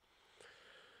I mean?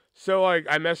 So, like,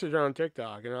 I messaged her on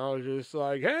TikTok, and I was just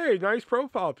like, hey, nice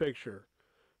profile picture.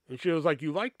 And she was like,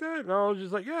 you like that? And I was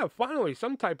just like, yeah, finally,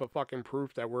 some type of fucking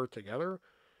proof that we're together.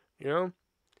 You know?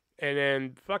 And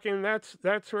then, fucking, that's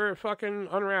where it fucking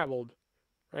unraveled.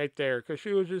 Right there. Because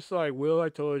she was just like, Will, I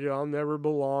told you, I'll never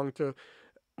belong to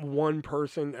one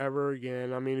person ever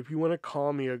again. I mean, if you want to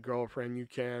call me a girlfriend, you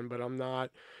can, but I'm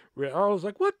not. I was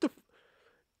like, what the?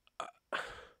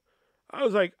 I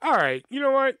was like, all right, you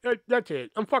know what? That's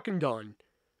it. I'm fucking done.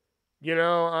 You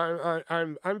know,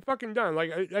 I'm fucking done.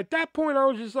 Like, at that point, I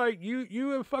was just like, you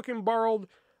have fucking borrowed.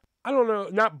 I don't know,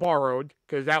 not borrowed,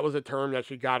 because that was a term that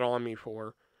she got on me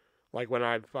for. Like when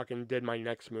I fucking did my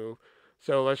next move.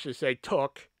 So let's just say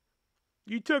took.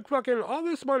 You took fucking all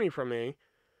this money from me.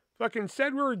 Fucking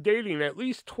said we were dating at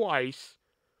least twice.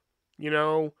 You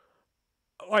know,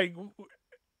 like,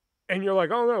 and you're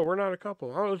like, oh no, we're not a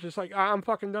couple. I was just like, I'm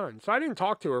fucking done. So I didn't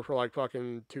talk to her for like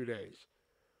fucking 2 days.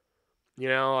 You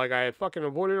know, like, I fucking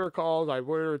avoided her calls, I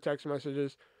avoided her text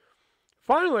messages.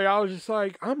 Finally, I was just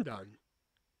like, I'm done.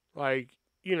 Like,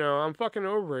 you know, I'm fucking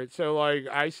over it. So, like,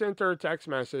 I sent her a text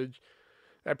message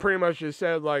that pretty much just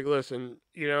said, like, listen,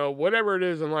 you know, whatever it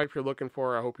is in life you're looking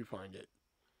for, I hope you find it.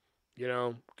 You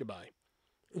know, goodbye.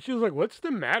 And she was like, what's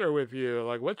the matter with you?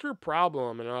 Like, what's your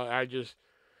problem? And I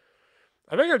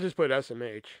think I just put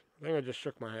SMH. I think I just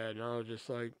shook my head, and I was just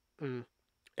like, mm.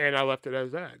 And I left it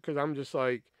as that, because I'm just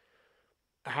like,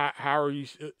 how are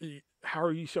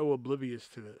you so oblivious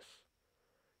to this?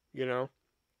 You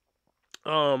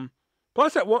know.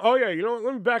 Plus at one, oh yeah, you know what?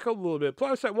 Let me back up a little bit.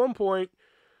 Plus at one point,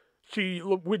 she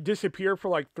would disappear for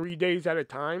like 3 days at a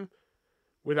time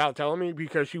without telling me,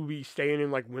 because she would be staying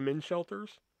in like women's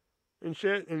shelters and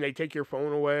shit, and they take your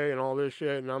phone away and all this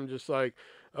shit, and I'm just like,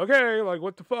 okay, like,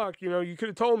 what the fuck, you know, you could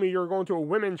have told me you were going to a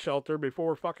women's shelter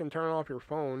before fucking turning off your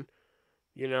phone,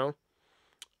 you know.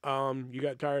 You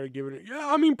got tired of giving it,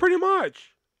 yeah, I mean, pretty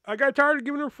much, I got tired of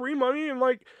giving her free money, and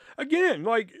like, again,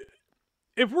 like,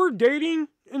 if we're dating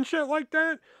and shit like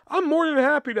that, I'm more than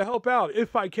happy to help out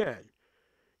if I can.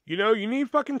 You know, you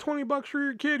need fucking $20 for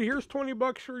your kid, here's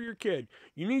 $20 for your kid.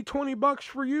 You need $20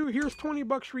 for you, here's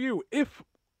 $20 for you. If,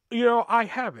 you know, I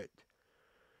have it.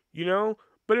 You know?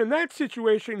 But in that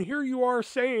situation, here you are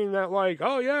saying that, like,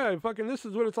 oh yeah, fucking this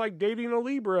is what it's like dating a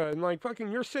Libra, and like fucking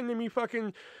you're sending me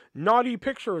fucking naughty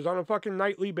pictures on a fucking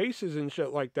nightly basis and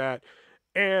shit like that.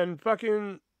 And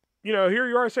fucking, you know, here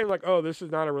you are saying like, oh, this is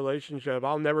not a relationship.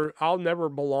 I'll never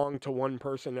belong to one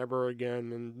person ever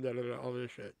again, and all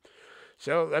this shit.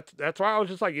 So that's why I was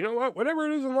just like, you know what? Whatever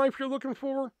it is in life you're looking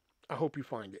for, I hope you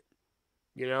find it.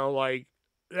 You know, like,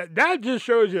 that just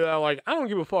shows you that, like, I don't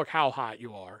give a fuck how hot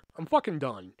you are. I'm fucking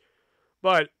done.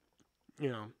 But, you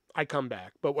know, I come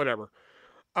back. But whatever.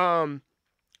 So I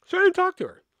didn't talk to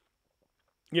her.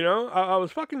 You know, I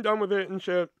was fucking done with it and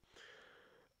shit.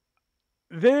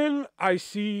 Then I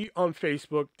see on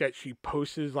Facebook that she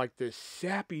posts like this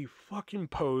sappy fucking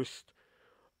post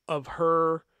of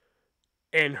her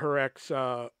and her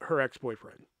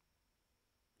ex-boyfriend.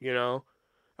 You know,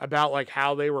 about like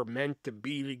how they were meant to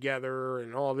be together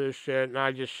and all this shit, and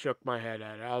I just shook my head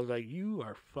at it. I was like, you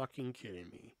are fucking kidding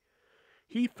me.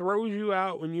 He throws you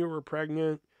out when you were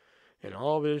pregnant and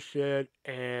all this shit,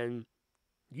 and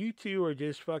you two are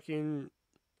just fucking,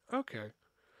 okay.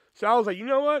 So I was like, you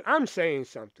know what? I'm saying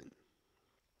something.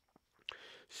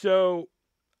 So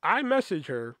I message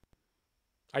her.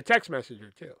 I text message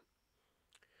her too.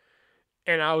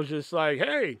 And I was just like,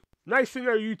 hey, nice to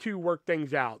know you two work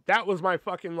things out. That was my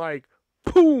fucking like,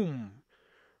 boom,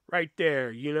 right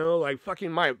there, you know, like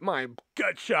fucking my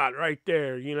gut shot right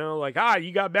there, you know, like,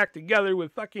 you got back together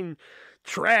with fucking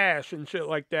trash and shit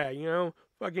like that, you know,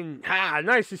 fucking,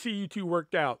 nice to see you two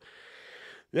worked out.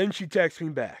 Then she texts me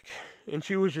back, and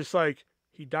she was just like,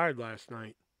 he died last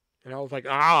night. And I was like,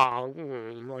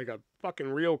 like a fucking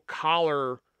real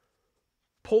collar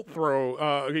pull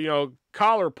throw,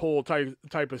 collar pull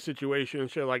type of situation and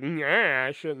shit. Like, nah,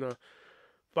 I shouldn't have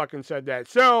fucking said that.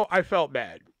 So I felt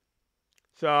bad.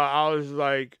 So I was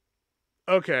like,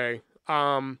 okay,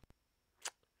 all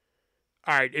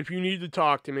right, if you need to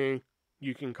talk to me,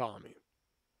 you can call me.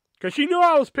 Because she knew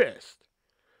I was pissed.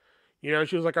 You know,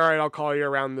 she was like, all right, I'll call you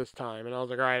around this time. And I was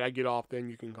like, all right, I get off, then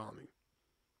you can call me.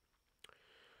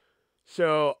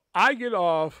 So I get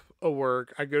off of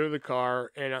work, I go to the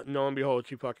car, and lo and behold,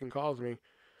 she fucking calls me.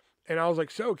 And I was like,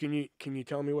 so can you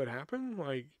tell me what happened?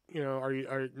 Like, you know,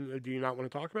 do you not want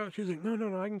to talk about it? She's like,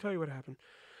 no, I can tell you what happened.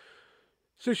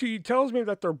 So she tells me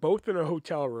that they're both in a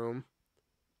hotel room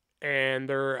and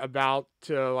they're about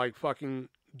to like fucking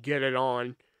get it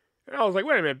on. And I was like,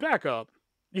 wait a minute, back up.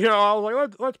 You know, I was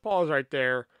like, let's pause right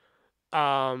there.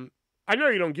 I know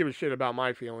you don't give a shit about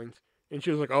my feelings. And she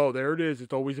was like, oh, there it is.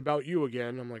 It's always about you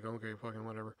again. I'm like, okay, fucking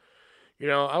whatever. You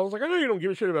know, I was like, I know you don't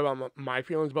give a shit about my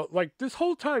feelings, but like this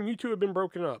whole time you two have been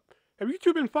broken up. Have you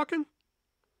two been fucking?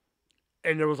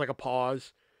 And there was like a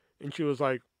pause. And she was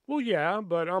like, well, yeah,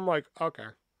 but I'm like, okay,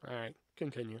 all right,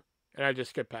 continue. And I just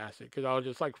skipped past it because I was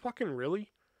just like, fucking really?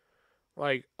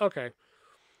 Like, okay.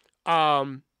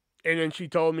 And then she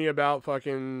told me about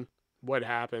fucking what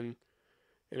happened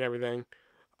and everything.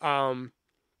 Um,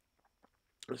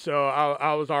 so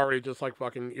I was already just like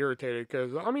fucking irritated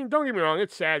because, I mean, don't get me wrong,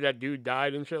 it's sad that dude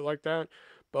died and shit like that.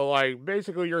 But like,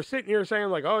 basically, you're sitting here saying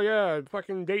like, oh yeah,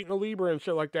 fucking dating a Libra and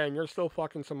shit like that, and you're still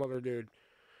fucking some other dude,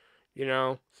 you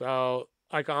know? So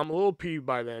like, I'm a little peeved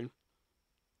by then,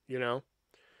 you know?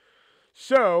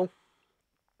 So,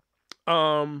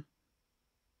 um,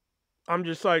 I'm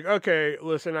just like, okay,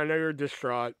 listen, I know you're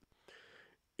distraught.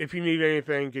 If you need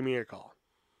anything, give me a call,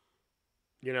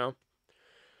 you know?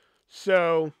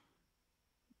 So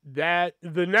that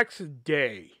the next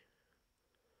day,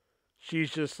 she's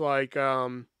just like,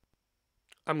 I'm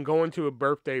going to a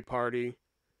birthday party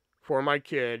for my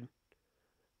kid.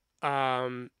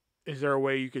 Is there a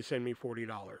way you could send me $40?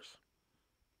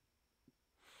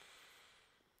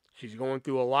 She's going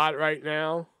through a lot right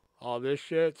now, all this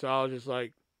shit. So I was just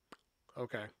like,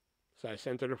 okay. So I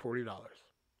sent her the $40.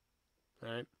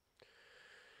 Right?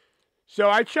 So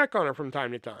I check on her from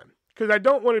time to time. Because I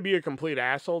don't want to be a complete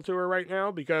asshole to her right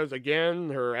now. Because, again,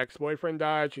 her ex-boyfriend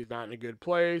died. She's not in a good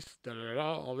place.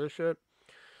 All this shit.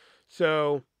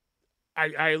 So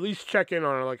I at least check in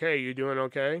on her. Like, hey, you doing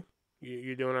okay?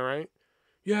 You doing all right?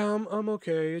 Yeah, I'm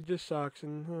okay. It just sucks.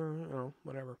 And,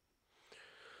 whatever.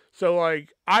 So,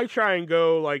 like, I try and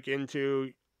go, like,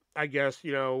 into, I guess,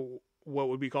 what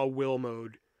would be called will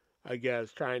mode. I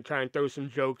guess. Try and throw some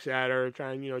jokes at her.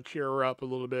 Try and, cheer her up a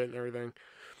little bit and everything.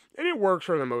 And it works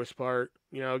for the most part.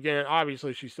 Again,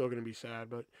 obviously she's still going to be sad,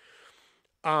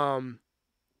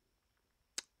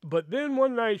 but then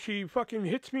one night she fucking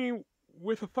hits me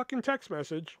with a fucking text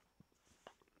message.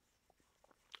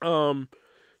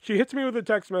 She hits me with a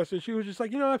text message. She was just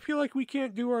like, I feel like we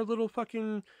can't do our little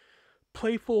fucking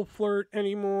playful flirt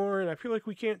anymore, and I feel like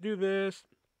we can't do this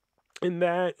and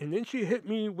that. And then she hit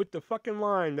me with the fucking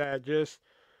line that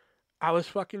I was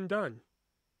fucking done.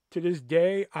 To this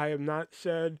day, I have not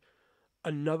said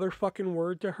another fucking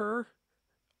word to her.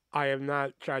 I have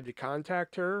not tried to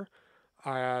contact her.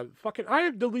 I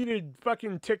have deleted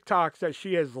fucking TikToks that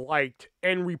she has liked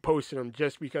and reposted them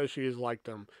just because she has liked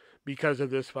them because of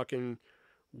this fucking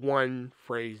one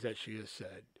phrase that she has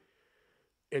said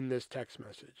in this text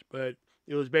message. But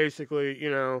it was basically,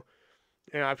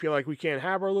 I feel like we can't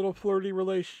have our little flirty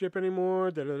relationship anymore.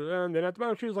 And then at the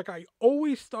bottom, she was like, I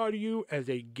always thought of you as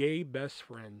a gay best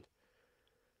friend.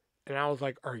 And I was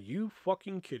like, are you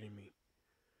fucking kidding me?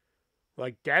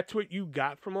 Like, that's what you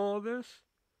got from all of this?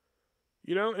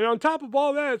 And on top of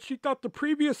all that, she thought the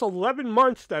previous 11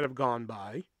 months that have gone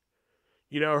by,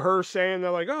 her saying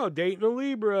that, like, oh, dating a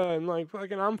Libra, and, like,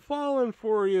 fucking, I'm falling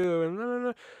for you, and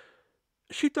blah.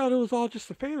 She thought it was all just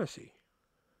a fantasy.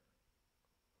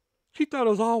 She thought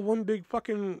it was all one big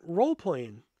fucking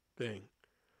role-playing thing.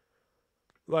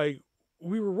 Like,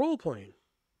 we were role-playing.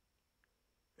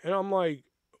 And I'm like,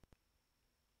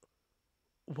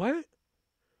 what?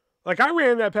 Like, I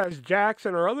ran that past Jax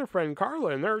and our other friend Carla,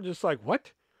 and they're just like,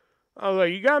 what? I was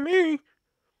like, you got me.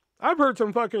 I've heard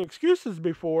some fucking excuses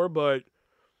before, but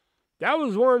that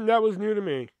was one that was new to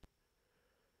me.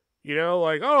 You know,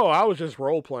 like, oh, I was just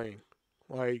role playing.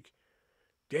 Like,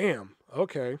 damn,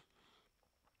 okay.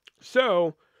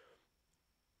 So,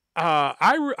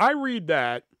 I read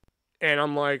that, and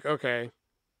I'm like, okay,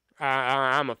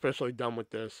 I'm officially done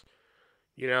with this.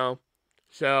 You know?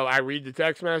 So I read the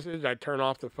text message, I turn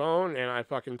off the phone, and I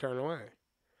fucking turn away.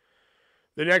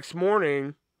 The next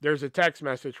morning, there's a text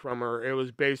message from her. It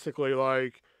was basically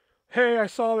like, hey, I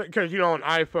saw that, because, you know, on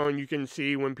iPhone, you can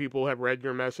see when people have read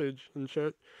your message and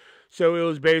shit. So it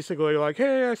was basically like,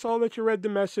 hey, I saw that you read the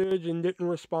message and didn't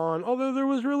respond, although there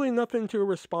was really nothing to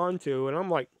respond to. And I'm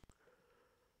like,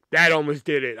 that almost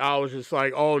did it. I was just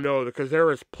like, oh no, because there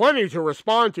was plenty to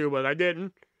respond to, but I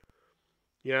didn't.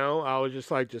 You know, I was just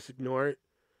like, just ignore it.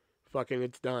 Fucking,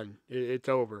 it's done. It's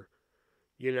over.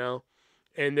 You know?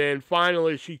 And then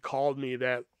finally she called me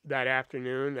that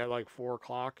afternoon at like 4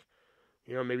 o'clock,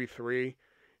 you know, maybe 3.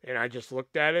 And I just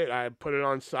looked at it, I put it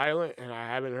on silent, and I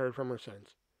haven't heard from her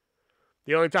since.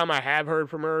 The only time I have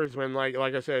heard from her is when, like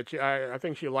I said, I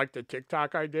think she liked the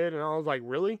TikTok I did, and I was like,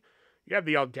 really? You have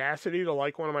the audacity to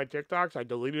like one of my TikToks? I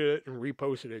deleted it and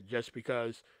reposted it just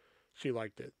because she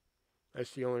liked it.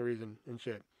 That's the only reason and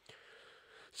shit.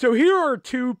 So here are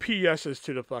 2 PSs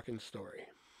to the fucking story.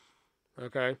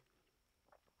 Okay?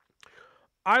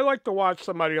 I like to watch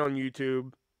somebody on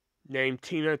YouTube named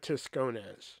Tina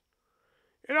Tiscones.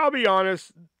 And I'll be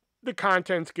honest, the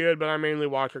content's good, but I mainly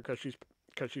watch her because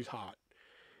she's hot.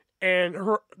 And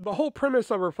the whole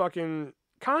premise of her fucking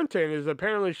content is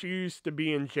apparently she used to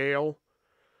be in jail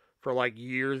for like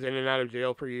years, in and out of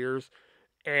jail for years.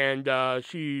 And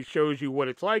she shows you what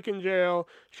it's like in jail.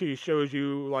 She shows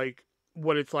you like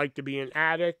what it's like to be an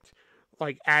addict,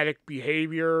 like addict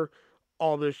behavior,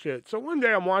 all this shit. So one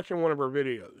day I'm watching one of her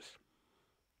videos,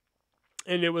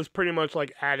 and it was pretty much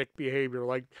like addict behavior.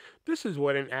 Like, this is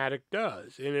what an addict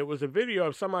does. And it was a video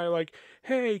of somebody like,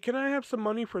 hey, can I have some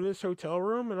money for this hotel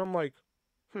room? And I'm like,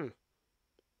 isn't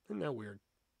that weird?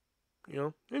 You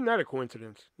know, isn't that a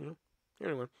coincidence? You know,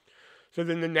 anyway. So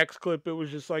then the next clip, it was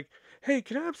just like, hey,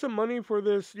 can I have some money for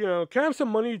this? You know, can I have some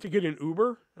money to get an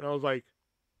Uber? And I was like,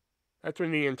 that's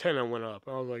when the antenna went up.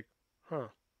 I was like, huh.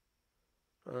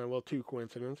 Well, 2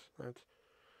 coincidence. That's,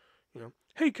 you know,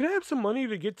 hey, can I have some money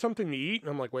to get something to eat? And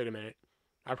I'm like, wait a minute.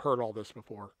 I've heard all this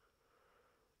before.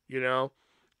 You know?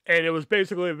 And it was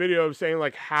basically a video of saying,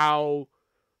 like, how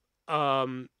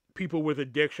people with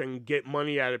addiction get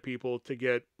money out of people to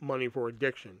get money for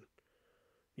addiction.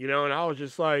 You know? And I was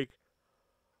just like,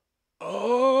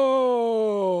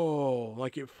 oh,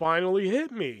 like it finally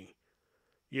hit me.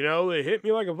 You know? It hit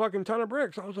me like a fucking ton of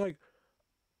bricks. I was like,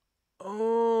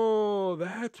 oh,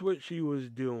 that's what she was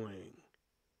doing.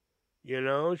 You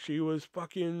know, she was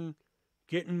fucking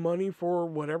getting money for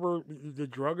whatever the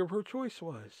drug of her choice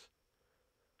was.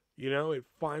 You know, it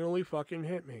finally fucking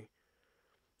hit me.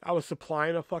 I was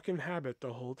supplying a fucking habit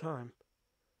the whole time.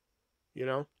 You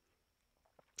know?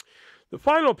 The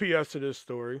final PS to this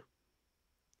story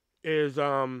is,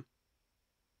 I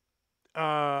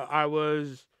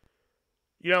was,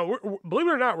 you know, believe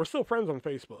it or not, we're still friends on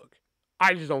Facebook.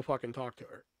 I just don't fucking talk to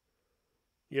her.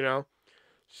 You know?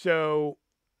 So,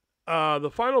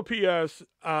 the final PS,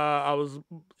 I was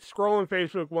scrolling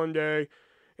Facebook one day,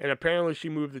 and apparently she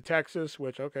moved to Texas,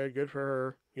 which, okay, good for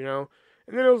her, you know?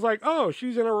 And then it was like, oh,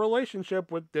 she's in a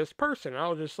relationship with this person. I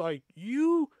was just like,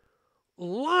 you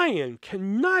lying,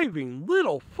 conniving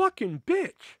little fucking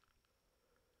bitch.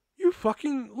 You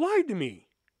fucking lied to me.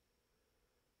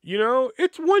 You know,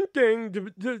 it's one thing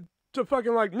to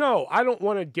fucking like, no, I don't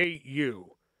want to date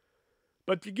you.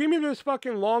 But to give me this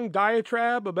fucking long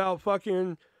diatribe about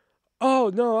fucking,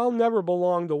 oh, no, I'll never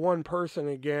belong to one person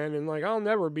again, and like, I'll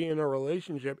never be in a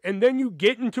relationship, and then you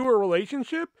get into a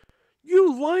relationship,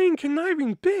 you lying,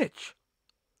 conniving bitch.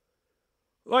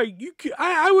 Like,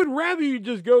 I would rather you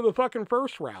just go the fucking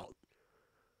first route,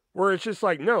 where it's just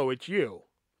like, no, it's you.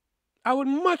 I would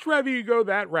much rather you go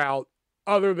that route,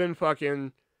 other than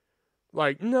fucking,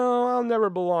 like, no, I'll never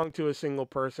belong to a single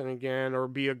person again, or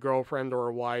be a girlfriend or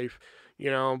a wife, you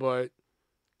know, but,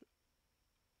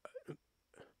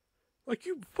 like,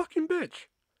 you fucking bitch.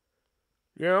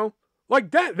 You know?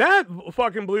 Like, that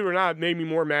fucking, believe it or not, made me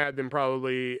more mad than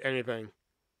probably anything.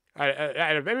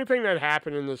 Out of anything that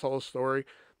happened in this whole story,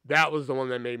 that was the one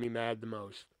that made me mad the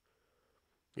most.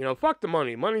 You know, fuck the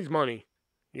money. Money's money.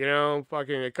 You know,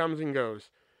 fucking, it comes and goes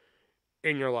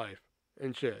in your life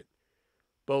and shit.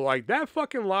 But, like, that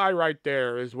fucking lie right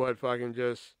there is what fucking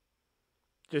just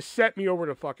set me over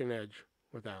the fucking edge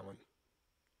with that one.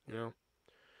 you know.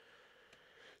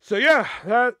 So yeah,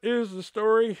 that is the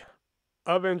story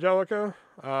of Angelica.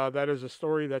 That is a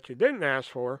story that you didn't ask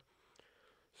for.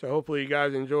 So hopefully you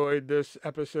guys enjoyed this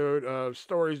episode of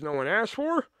Stories No One Asked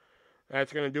For.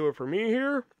 That's going to do it for me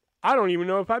here. I don't even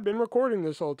know if I've been recording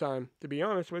this whole time, to be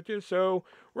honest with you. So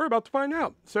we're about to find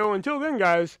out. So until then,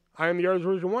 guys, I am the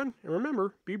ArtistVersion1. And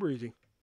remember, be breezy.